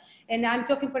that. And I'm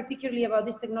talking particularly about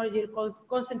this technology called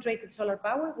concentrated solar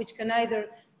power, which can either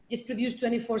just produce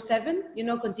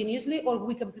 24/7, continuously, or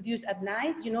we can produce at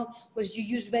night, because you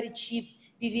use very cheap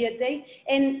PV at day.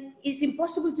 And it's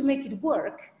impossible to make it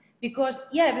work because,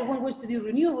 yeah, everyone wants to do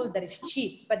renewable that is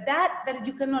cheap, but that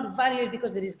you cannot value it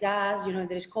because there is gas,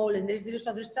 there is coal, and there's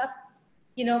other stuff.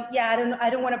 I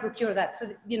don't want to procure that. So,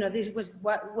 this was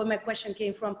where my question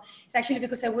came from. It's actually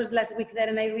because I was last week there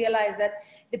and I realized that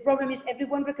the problem is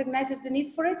everyone recognizes the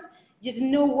need for it, just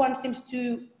no one seems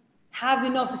to have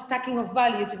enough stacking of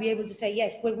value to be able to say,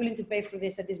 yes, we're willing to pay for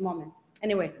this at this moment.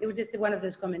 Anyway, it was just one of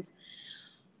those comments.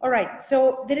 All right,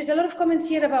 so there is a lot of comments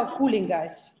here about cooling,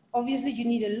 guys. Obviously, you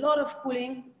need a lot of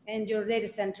cooling in your data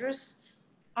centers.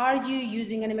 Are you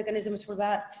using any mechanisms for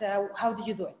that? How do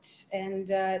you do it? And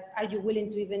are you willing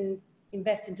to even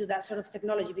invest into that sort of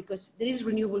technology? Because there is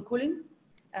renewable cooling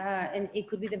and it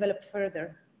could be developed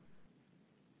further.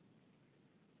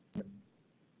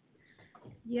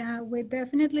 Yeah, we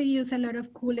definitely use a lot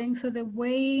of cooling. So the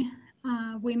way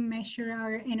we measure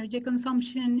our energy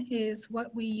consumption is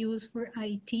what we use for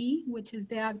IT, which is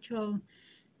the actual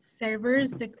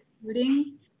servers, the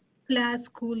computing, plus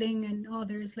cooling and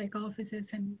others like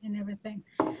offices and everything.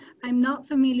 I'm not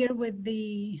familiar with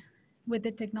the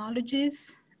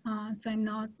technologies, so I'm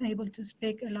not able to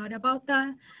speak a lot about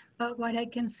that. But what I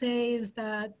can say is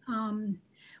that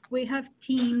we have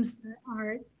teams that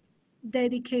are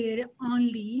dedicated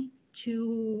only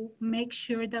to make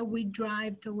sure that we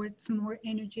drive towards more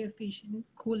energy efficient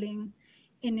cooling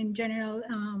and in general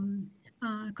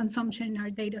consumption in our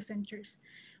data centers.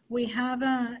 We have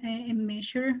a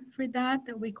measure for that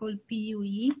we call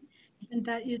PUE, and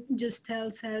that it just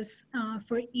tells us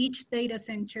for each data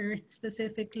center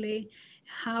specifically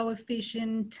how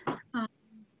efficient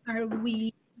are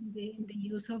we in the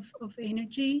use of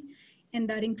energy, and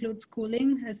that includes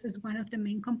cooling as one of the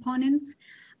main components.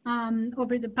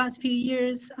 Over the past few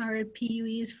years, our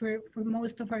PUEs for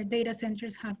most of our data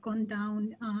centers have gone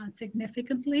down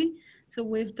significantly. So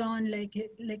we've done like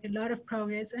a lot of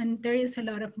progress, and there is a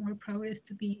lot of more progress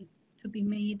to be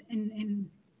made in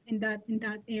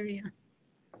that area.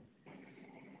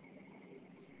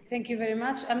 Thank you very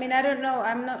much. I mean, I don't know.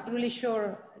 I'm not really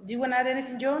sure. Do you want to add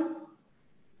anything, John?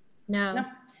 No. No.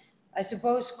 I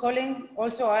suppose Colin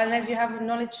also, unless you have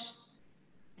knowledge.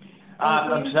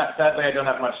 Sadly, I don't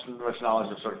have much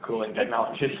knowledge of sort of cooling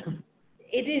technologies.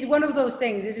 It is one of those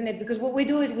things, isn't it? Because what we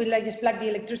do is we like just plug the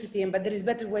electricity in, but there is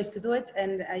better ways to do it,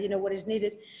 and you know what is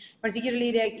needed,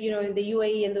 particularly like, you know, in the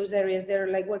UAE and those areas, they're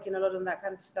like working a lot on that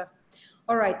kind of stuff.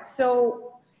 All right,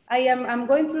 so I'm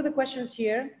going through the questions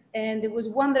here, and there was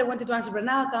one that I wanted to answer, but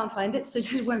now I can't find it. So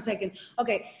just 1 second.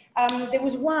 Okay, there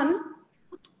was one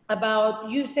about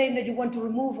you saying that you want to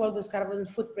remove all those carbon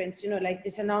footprints, you know, like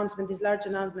this announcement, this large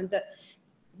announcement that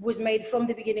was made from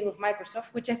the beginning of Microsoft,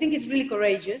 which I think is really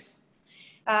courageous.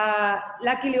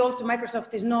 Luckily also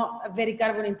Microsoft is not a very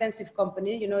carbon intensive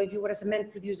company. You know, if you were a cement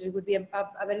producer, it would be a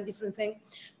very different thing.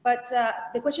 But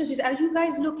the question is, are you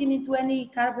guys looking into any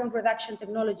carbon reduction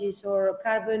technologies or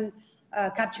carbon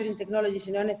capturing technologies,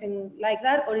 you know, anything like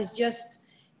that? Or is just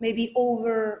maybe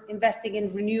over investing in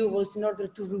renewables in order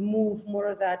to remove more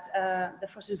of that, the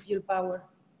fossil fuel power?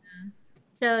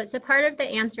 So part of the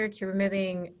answer to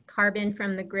removing carbon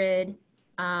from the grid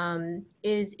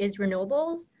is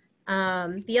renewables.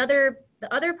 The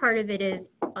other part of it is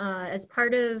as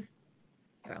part of,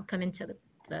 I'll come into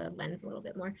the lens a little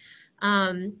bit more.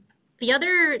 The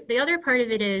other part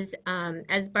of it is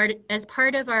as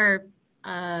part of our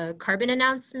carbon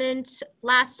announcement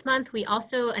last month, we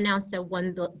also announced a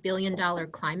 $1 billion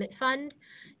climate fund.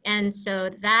 And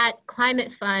so that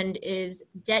climate fund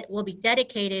will be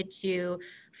dedicated to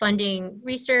funding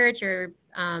research or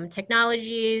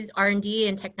technologies, R&D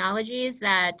and technologies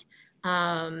that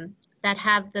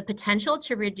have the potential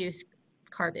to reduce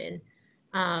carbon.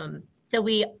 So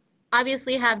we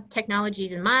obviously have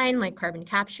technologies in mind, like carbon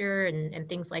capture and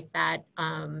things like that.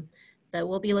 But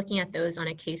we'll be looking at those on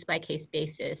a case-by-case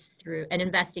basis and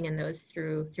investing in those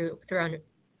through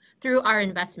our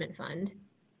investment fund.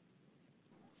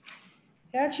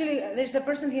 Actually, there's a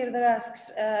person here that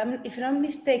asks, if I'm not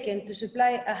mistaken, to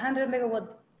supply 100 megawatt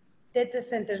data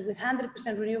centers with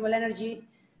 100% renewable energy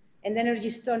and energy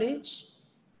storage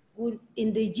would,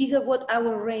 in the gigawatt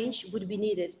hour range, would be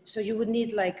needed. So you would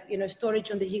need, like, you know, storage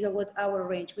on the gigawatt hour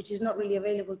range, which is not really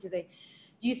available today.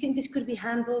 Do you think this could be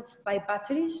handled by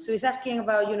batteries? So he's asking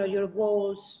about, you know, your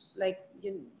goals, like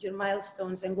your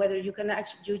milestones, and whether you can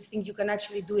actually, do you think you can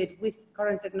actually do it with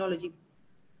current technology?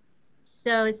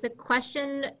 So is the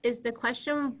question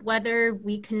whether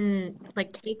we can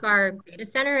like take our data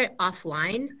center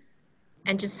offline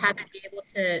and just have it be able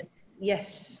to?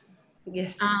 Yes,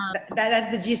 yes,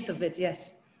 that's the gist of it.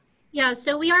 Yes. Yeah,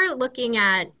 so we are looking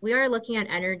at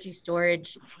energy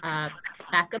storage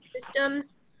backup systems,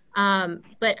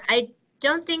 but I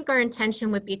don't think our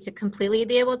intention would be to completely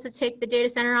be able to take the data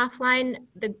center offline.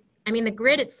 The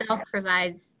grid itself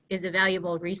is a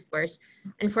valuable resource,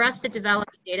 and for us to develop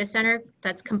a data center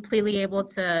that's completely able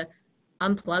to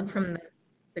unplug from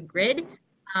the grid,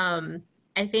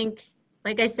 I think,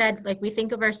 like I said, like we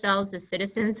think of ourselves as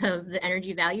citizens of the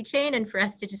energy value chain, and for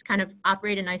us to just kind of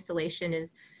operate in isolation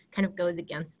kind of goes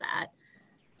against that.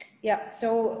 Yeah.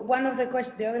 So one of the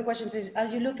other questions is: are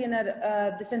you looking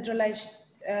at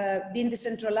being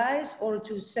decentralized, or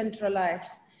to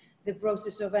centralize the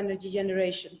process of energy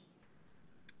generation?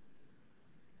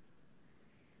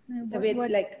 It's a bit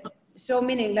like, so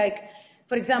meaning like,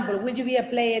 for example, would you be a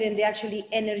player in the actually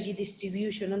energy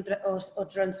distribution or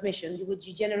transmission? Would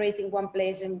you generate in one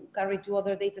place and carry to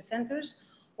other data centers?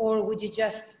 Or would you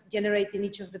just generate in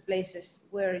each of the places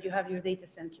where you have your data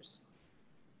centers?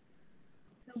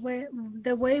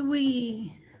 The way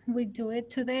we do it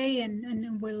today,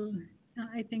 and we'll,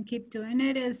 I think, keep doing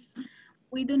it, is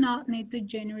we do not need to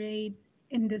generate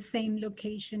in the same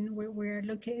location where we're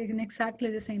located, in exactly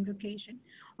the same location.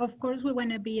 Of course, we want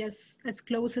to be as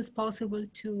close as possible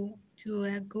to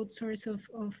a good source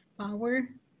of power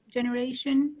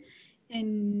generation,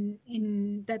 and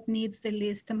that needs the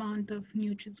least amount of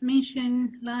new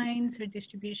transmission lines or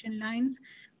distribution lines.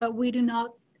 But we do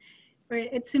not,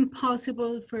 it's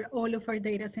impossible for all of our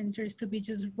data centers to be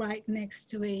just right next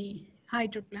to a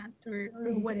hydro plant or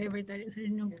whatever that is, or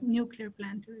nuclear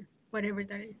plant or whatever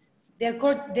that is. They're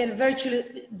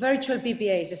virtual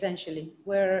PPAs, essentially,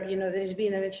 where, you know, there's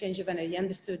been an exchange of energy.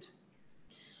 Understood.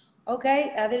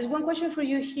 Okay, there's one question for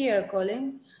you here,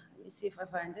 Colin. Let me see if I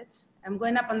find it. I'm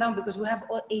going up and down because we have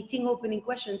 18 opening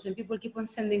questions and people keep on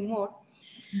sending more.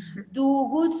 Do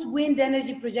Wood's wind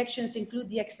energy projections include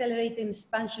the accelerating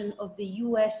expansion of the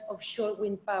US offshore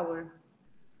wind power?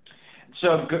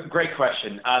 So great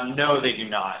question. No, they do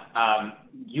not.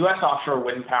 US offshore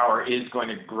wind power is going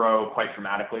to grow quite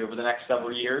dramatically over the next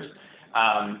several years.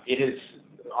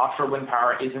 Offshore wind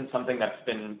power isn't something that's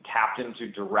been tapped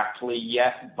into directly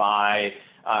yet by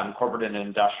corporate and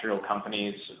industrial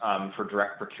companies for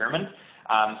direct procurement.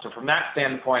 So from that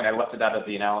standpoint, I left it out of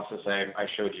the analysis I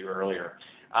showed you earlier.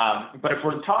 But if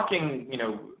we're talking,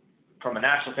 from a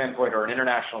national standpoint or an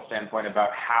international standpoint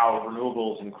about how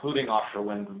renewables, including offshore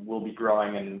wind, will be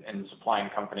growing and supplying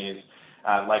companies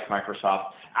like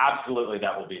Microsoft, absolutely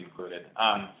that will be included.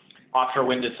 Offshore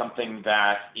wind is something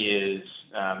that is,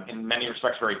 in many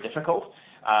respects, very difficult,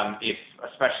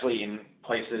 especially in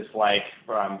places like,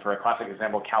 for a classic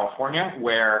example, California,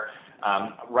 where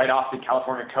right off the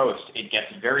California coast, it gets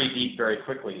very deep very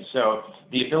quickly. So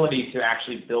the ability to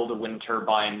actually build a wind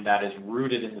turbine that is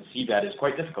rooted in the seabed is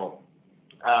quite difficult.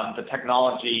 The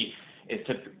technology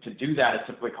to do that is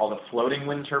typically called a floating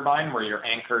wind turbine, where you're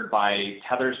anchored by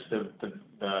tethers to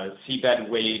the seabed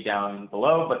way down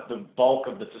below, but the bulk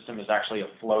of the system is actually a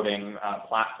floating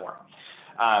platform.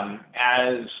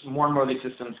 As more and more of these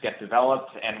systems get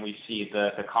developed and we see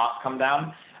the cost come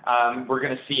down, we're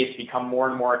going to see it become more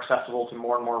and more accessible to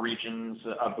more and more regions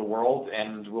of the world,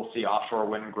 and we'll see offshore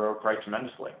wind grow quite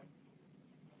tremendously.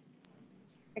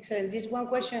 Excellent. Just one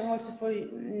question also for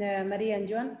Maria and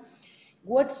John.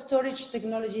 What storage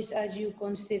technologies are you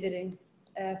considering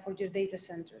for your data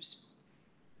centers?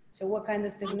 So what kind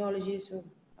of technologies, or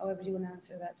however you want to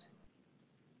answer that?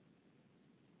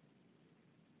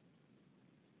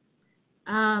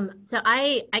 So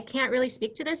I can't really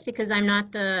speak to this because I'm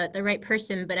not the right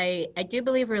person, but I do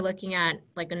believe we're looking at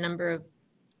like a number of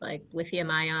like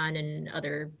lithium ion and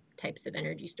other types of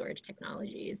energy storage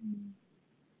technologies.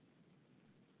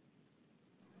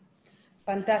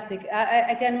 Fantastic.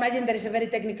 I can imagine that is a very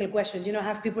technical question.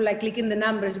 Have people like clicking the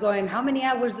numbers going, how many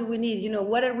hours do we need?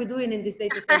 What are we doing in this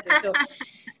data center? So,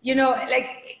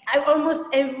 like almost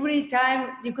every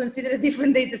time you consider a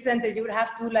different data center, you would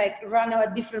have to like run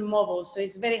a different model. So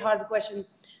it's a very hard question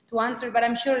to answer, but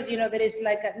I'm sure, there is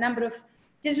like a number of,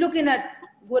 just looking at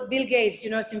what Bill Gates,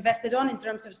 has invested on in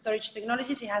terms of storage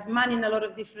technologies. He has money in a lot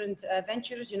of different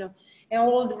ventures, and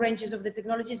all the ranges of the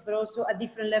technologies, but also at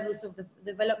different levels of the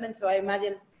development. So I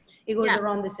imagine it goes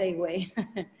around the same way.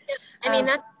 I mean,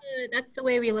 that's the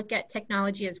way we look at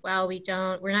technology as well.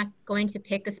 We're not going to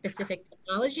pick a specific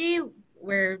technology.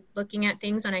 We're looking at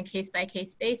things on a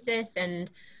case-by-case basis. And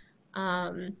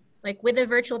like with a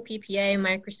virtual PPA,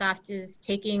 Microsoft is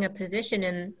taking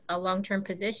a long-term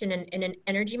position in an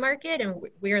energy market, and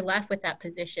we're left with that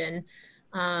position.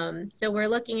 So we're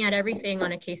looking at everything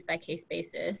on a case-by-case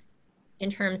basis in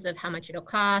terms of how much it'll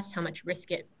cost, how much risk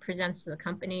it presents to the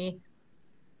company,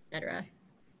 et cetera.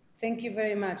 Thank you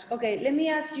very much. Okay, let me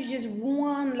ask you just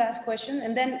one last question,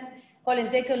 and then Colin,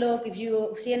 take a look. If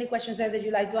you see any questions there that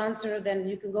you'd like to answer, then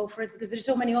you can go for it, because there's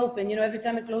so many open. Every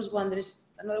time I close one, there's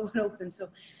another one open. So,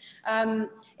 and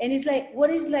it's like,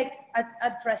 what is like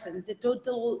at present the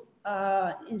total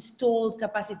installed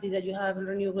capacity that you have in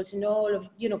renewables in all of,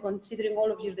 considering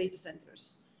all of your data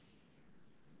centers?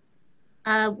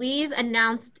 We've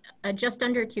announced just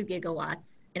under 2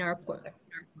 gigawatts in our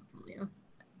portfolio.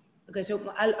 Okay,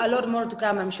 so a lot more to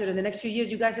come, I'm sure. In the next few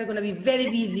years, you guys are going to be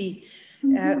very busy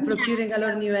procuring a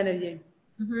lot of new energy.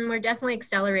 We're definitely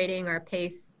accelerating our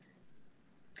pace.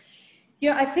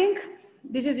 Yeah, I think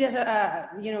this is just,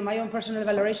 my own personal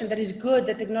evaluation. That is good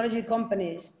that technology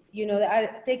companies, are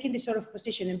taking this sort of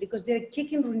positioning, because they're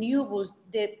kicking renewables,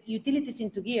 the utilities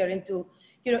into gear, into,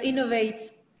 innovate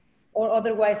or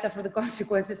otherwise suffer the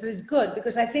consequences. So it's good,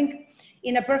 because I think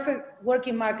in a perfect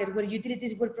working market where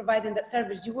utilities were providing that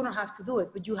service, you wouldn't have to do it,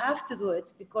 but you have to do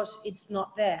it because it's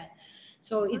not there.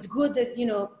 So it's good that,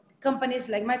 companies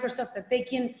like Microsoft are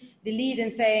taking the lead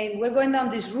and saying, we're going down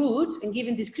this route and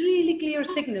giving these really clear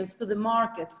signals to the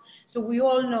markets. So we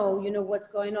all know, what's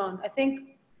going on. I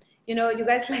think, you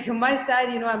guys, like on my side,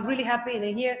 I'm really happy. And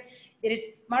here, there is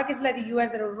markets like the US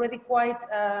that are already quite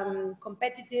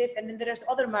competitive. And then there's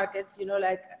other markets,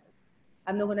 like,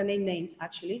 I'm not going to name names,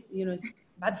 actually, it's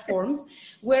bad forms,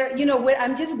 where, where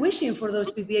I'm just wishing for those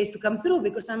PPAs to come through,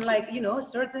 because I'm like,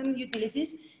 certain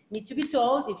utilities need to be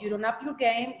told, if you don't up your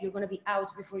game, you're going to be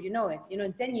out before you know it.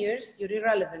 In 10 years, you're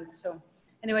irrelevant. So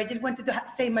anyway, I just wanted to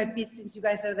say my piece since you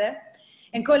guys are there.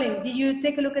 And Colin, did you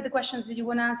take a look at the questions? Did you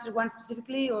want to answer one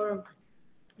specifically, or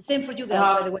same for you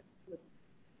guys, by the way?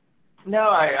 No,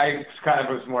 I kind of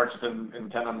was more just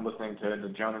intent on listening to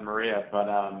Joan and Maria, but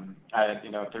if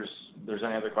there's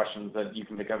any other questions that you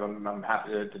can think of, I'm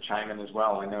happy to chime in as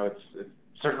well. I know it's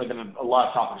certainly been a lot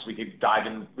of topics we could dive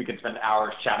in, we could spend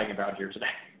hours chatting about here today.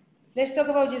 Let's talk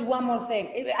about just one more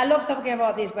thing. I love talking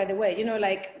about this, by the way.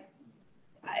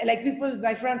 Like people,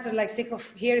 my friends are like sick of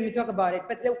hearing me talk about it.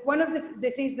 But one of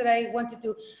the things that I wanted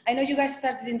to, I know you guys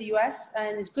started in the US,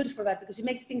 and it's good for that because it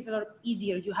makes things a lot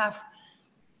easier.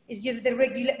 It's just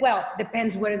the well,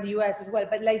 depends where in the US as well,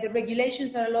 but like the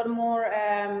regulations are a lot more,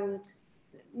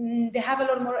 they have a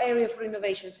lot more area for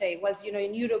innovation, say, whilst,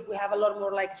 in Europe, we have a lot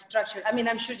more like structure. I mean,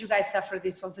 I'm sure you guys suffer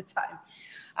this all the time.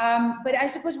 But I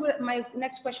suppose my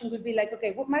next question would be like,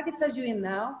 okay, what markets are you in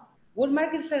now? What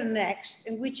markets are next,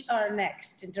 and which are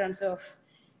next in terms of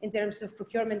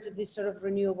procurement of these sort of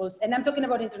renewables? And I'm talking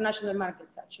about international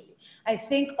markets, actually. I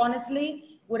think, honestly,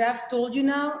 what I've told you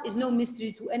now is no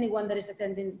mystery to anyone that is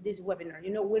attending this webinar.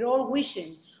 We're all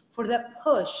wishing for that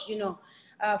push,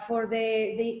 for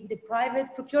the private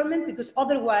procurement, because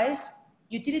otherwise,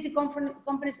 utility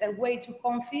companies are way too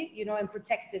comfy, and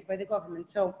protected by the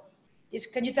government. So,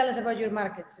 can you tell us about your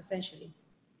markets, essentially?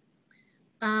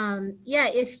 Yeah,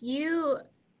 if you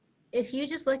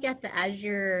just look at the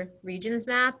Azure regions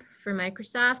map for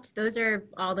Microsoft, those are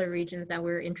all the regions that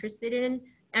we're interested in,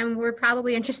 and we're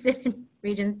probably interested in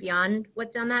regions beyond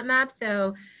what's on that map.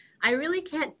 So I really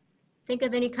can't think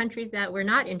of any countries that we're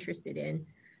not interested in.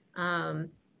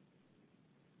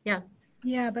 Yeah.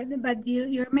 Yeah, but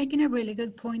you're making a really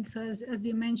good point. So as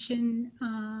you mentioned,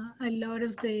 a lot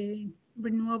of the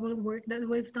renewable work that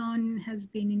we've done has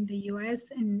been in the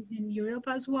US and in Europe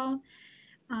as well.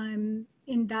 And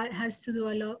that has to do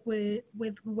a lot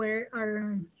with where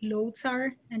our loads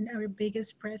are and our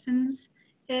biggest presence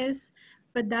is.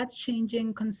 But that's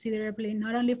changing considerably,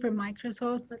 not only for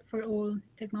Microsoft, but for all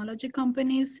technology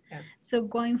companies. Yeah. So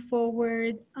going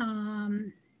forward,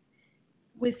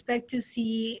 we expect to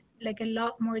see like a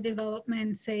lot more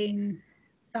development, say in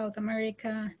South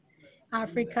America,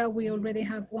 Africa. We already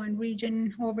have one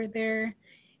region over there.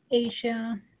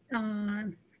 Asia,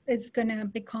 it's gonna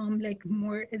become like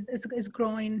more, it's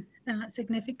growing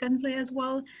significantly as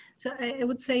well. So I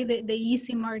would say that the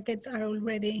easy markets are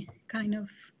already kind of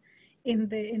in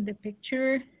the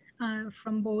picture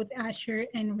from both Azure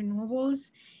and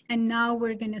renewables. And now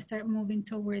we're going to start moving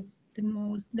towards the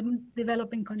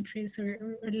developing countries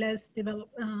or less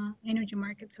developed energy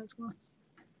markets as well.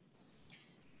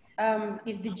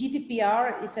 If the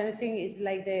GDPR is anything, is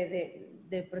like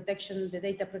the protection, the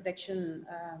data protection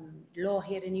law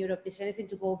here in Europe is anything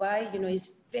to go by, is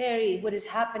what is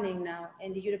happening now.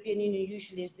 And the European Union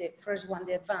usually is the first one,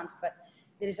 the advance, but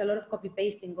there is a lot of copy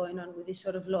pasting going on with these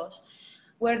sort of laws,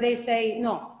 where they say,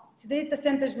 no, data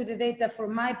centers with the data for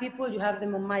my people, you have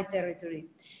them on my territory.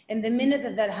 And the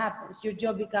minute that happens, your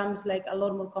job becomes like a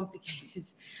lot more complicated,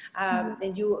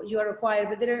 and you are required.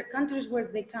 But there are countries where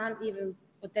they can't even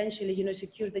potentially,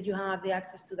 secure that you have the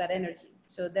access to that energy.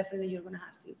 So definitely you're going to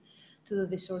have to do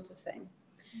this sort of thing.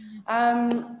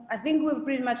 I think we're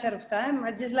pretty much out of time.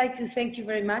 I'd just like to thank you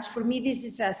very much. For me, this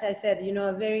is, as I said,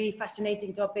 a very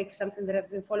fascinating topic, something that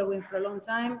I've been following for a long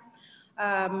time.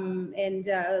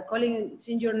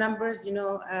 Seeing your numbers,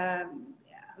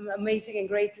 amazing and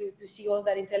great to see all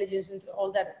that intelligence and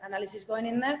all that analysis going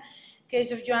in there. In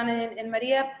case of Joanna and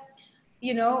Maria,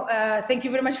 thank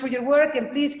you very much for your work,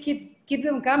 and please keep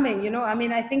them coming. I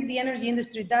mean, I think the energy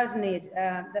industry does need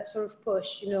that sort of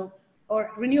push,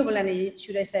 or renewable energy,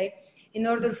 should I say, in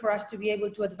order for us to be able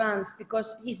to advance,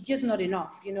 because it's just not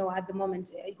enough, at the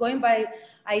moment. Going by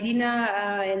IRENA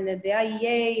and the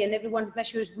IEA and everyone's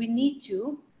measures, we need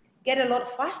to get a lot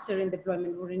faster in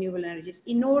deployment of renewable energies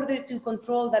in order to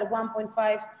control that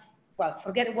 1.5, well,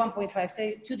 forget 1.5,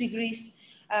 say 2 degrees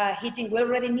heating. We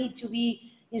already need to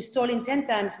be installing 10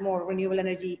 times more renewable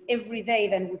energy every day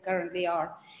than we currently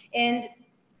are. And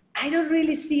I don't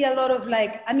really see a lot of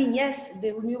yes,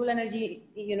 the renewable energy,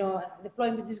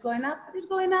 deployment is going up, but it's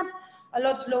going up a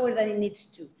lot slower than it needs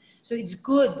to. So it's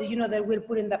good, that we're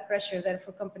putting that pressure there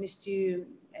for companies to,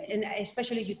 and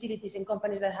especially utilities and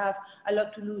companies that have a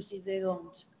lot to lose if they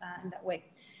don't in that way.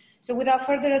 So without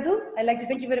further ado, I'd like to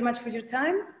thank you very much for your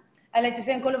time. I'd like to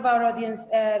thank all of our audience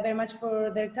very much for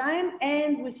their time,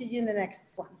 and we'll see you in the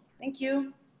next one. Thank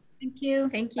you. Thank you.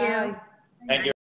 Thank you. Bye. Thank you.